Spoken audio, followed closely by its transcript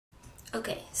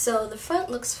Okay, so the front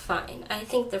looks fine. I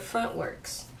think the front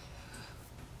works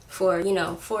for, you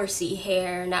know, 4C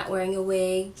hair, not wearing a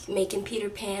wig, making Peter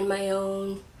Pan my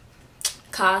own,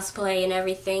 cosplay and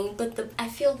everything. But I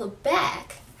feel the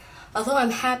back, although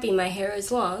I'm happy my hair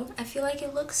is long, I feel like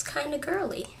it looks kind of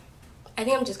girly. I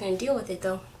think I'm just going to deal with it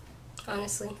though,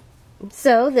 honestly.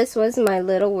 So this was my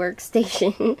little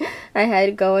workstation I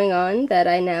had going on that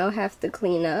I now have to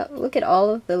clean up. Look at all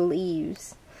of the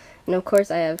leaves. And of course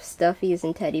I have stuffies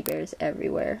and teddy bears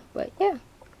everywhere, but yeah.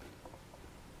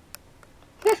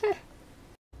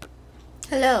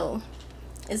 Hello.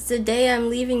 It's the day I'm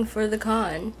leaving for the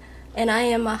con, and I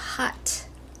am a hot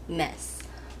mess.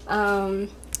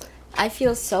 I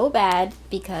feel so bad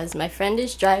because my friend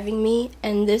is driving me,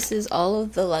 and this is all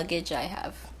of the luggage I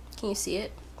have. Can you see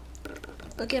it?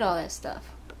 Look at all that stuff.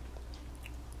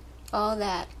 All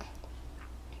that.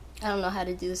 I don't know how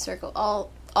to do the circle.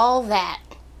 All that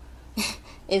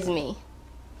is me.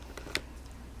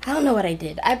 I don't know what I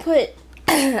did.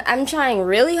 I'm trying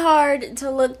really hard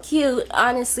to look cute.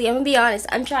 Honestly, I'm gonna be honest.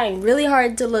 I'm trying really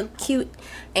hard to look cute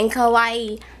and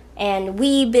kawaii and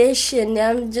weebish, and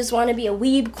I just want to be a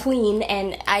weeb queen,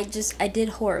 and I did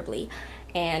horribly.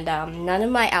 And none of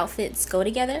my outfits go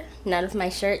together. None of my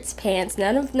shirts, pants,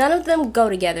 none of them go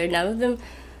together. None of them.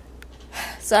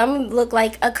 So I'm gonna look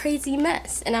like a crazy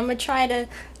mess, and I'm gonna try to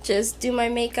just do my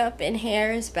makeup and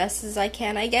hair as best as I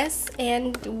can, I guess,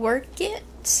 and work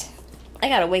it. I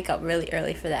gotta wake up really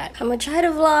early for that. I'm gonna try to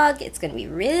vlog. It's gonna be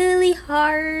really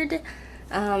hard.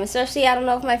 Especially, I don't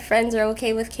know if my friends are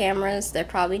okay with cameras. They're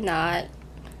probably not.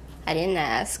 I didn't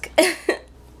ask. And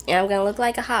I'm gonna look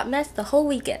like a hot mess the whole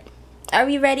weekend. Are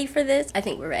we ready for this? I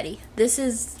think we're ready. This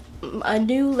is a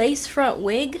new lace front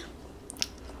wig.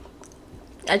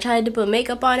 I tried to put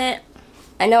makeup on it.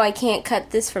 I know I can't cut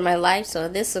this for my life, so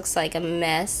this looks like a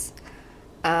mess.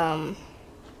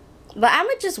 But I'm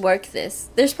gonna just work this.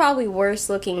 There's probably worse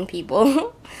looking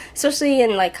people, especially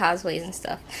in like cosplays and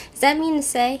stuff. Does that mean to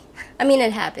say? I mean,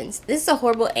 it happens. This is a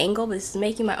horrible angle. This is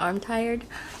making my arm tired.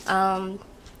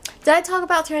 Did I talk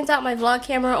about, turns out my vlog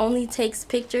camera only takes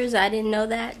pictures? I didn't know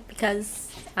that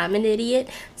because I'm an idiot.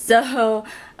 So,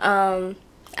 I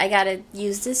gotta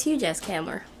use this huge ass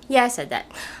camera. Yeah, I said that.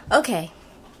 Okay.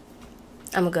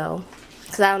 I'm gonna go.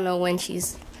 Because I don't know when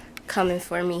she's coming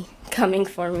for me.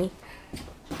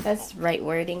 That's right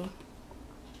wording.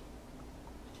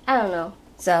 I don't know.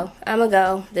 So, I'm gonna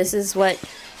go. This is what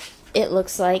it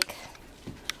looks like.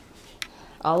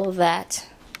 All of that.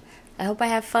 I hope I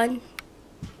have fun.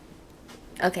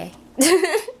 Okay.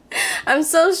 I'm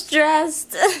so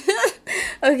stressed.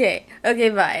 Okay,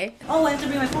 bye. Oh, I have to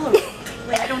bring my Polaroid.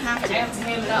 Wait, I don't have to. I have to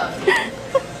hand it up.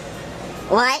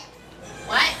 What?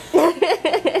 What? What?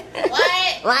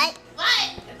 What? What?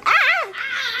 Ah!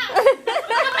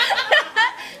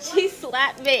 She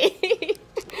slapped me.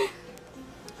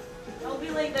 I'll be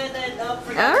like that.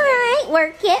 Alright,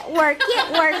 work it. I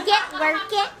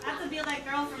have to be like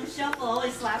girl from Shuffle,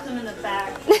 always slaps him in the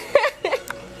back.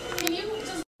 Can you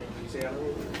just...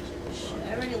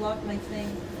 I already locked my thing.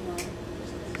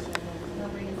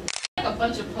 like a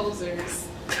bunch of posers.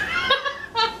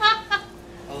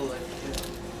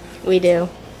 We do.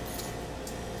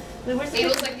 Wait, where's It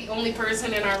looks like the only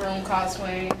person in our room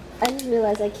cosplaying. I just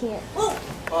realized I can't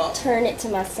turn it to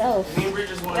myself. Me and Bridget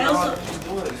just want to I know also how to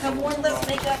do it. have worn lip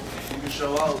makeup. You can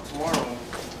show out tomorrow.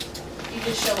 You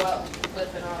just show up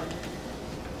with it on.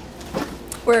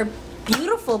 We're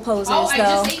beautiful posers, Oh, I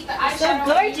though. just ate the So eyeshadow.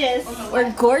 gorgeous.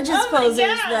 We're gorgeous Oh my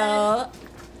posers, God. though.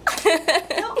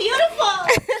 So beautiful.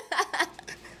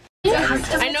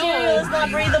 I know. It's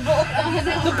not breathable.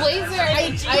 The blazer,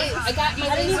 I got my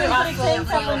I didn't blazer even off put a tank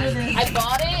top under of this. I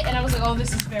bought it and I was like, oh,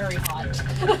 this is very hot.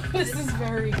 This is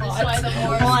very hot. That's why the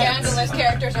more What? scandalous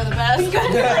characters are the best.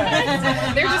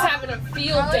 They're just having a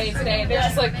field day today. They're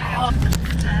just like, oh.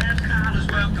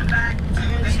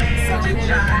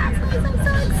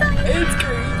 It's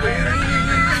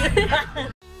crazy.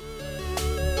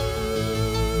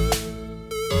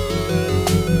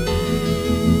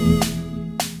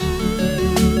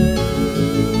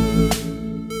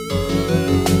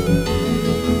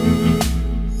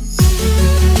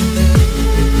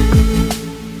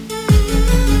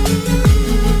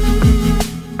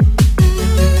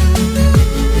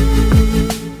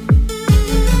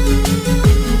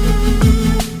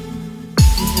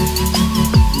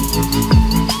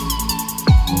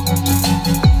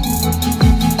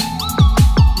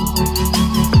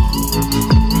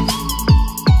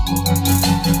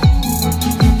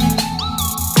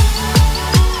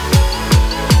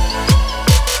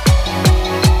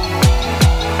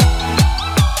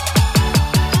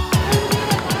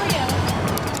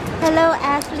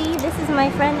 this is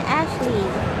my friend Ashley.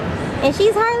 And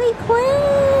she's Harley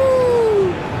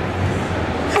Quinn!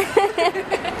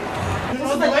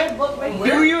 What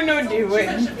were you no doing?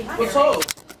 What's up?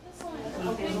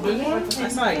 I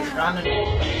saw you running.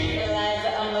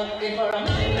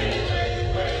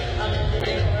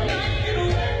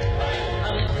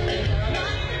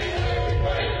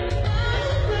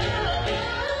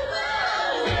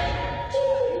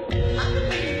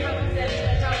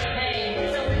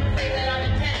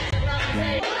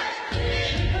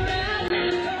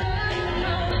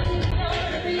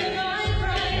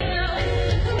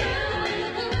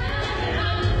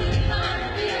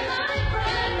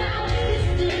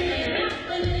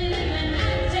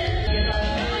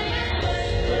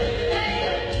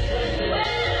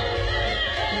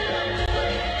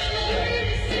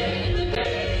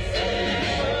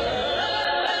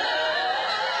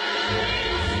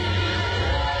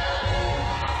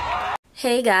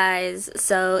 Hey guys,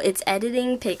 so it's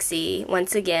Editing Pixie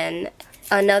once again.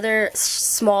 Another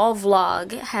small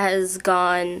vlog has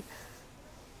gone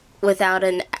without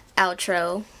an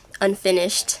outro,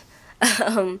 unfinished.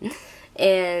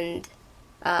 Yeah,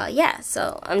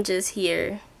 so I'm just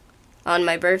here on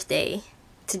my birthday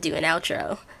to do an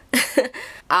outro.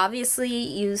 Obviously,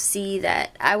 you see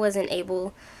that I wasn't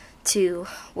able to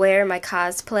wear my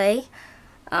cosplay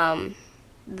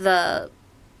the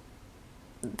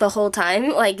whole time.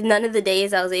 Like, none of the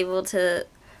days I was able to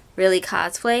really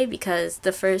cosplay because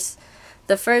the first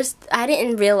I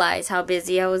didn't realize how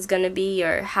busy I was gonna be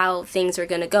or how things were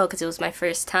gonna go because it was my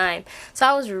first time, so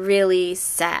I was really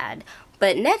sad.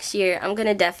 But next year I'm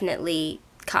gonna definitely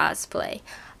cosplay.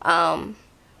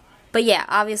 But yeah,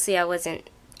 obviously I wasn't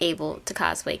able to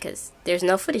cosplay because there's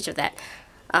no footage of that.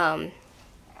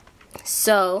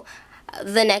 So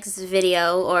the next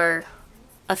video, or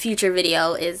a future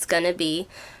video, is gonna be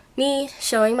me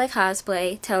showing my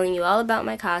cosplay, telling you all about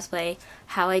my cosplay,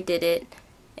 how I did it,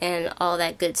 and all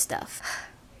that good stuff.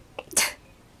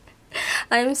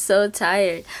 I'm so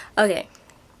tired. Okay,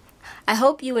 I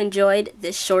hope you enjoyed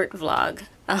this short vlog.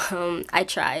 I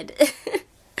tried.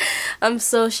 I'm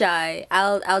so shy.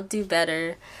 I'll do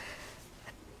better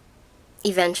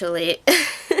eventually.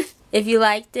 If you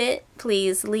liked it,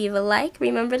 please leave a like.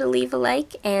 Remember to leave a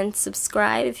like and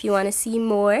subscribe if you want to see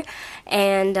more.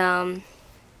 And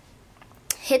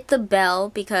hit the bell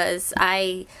because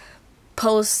I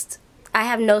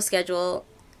have no schedule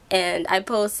and I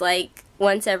post like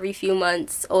once every few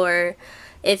months, or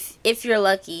if you're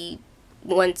lucky,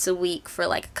 once a week for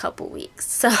like a couple weeks.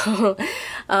 So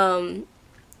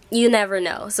you never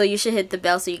know. So you should hit the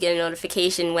bell so you get a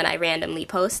notification when I randomly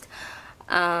post.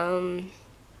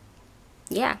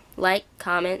 Yeah, like,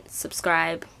 comment,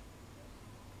 subscribe,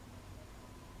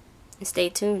 and stay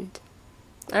tuned.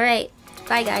 Alright,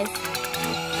 bye guys.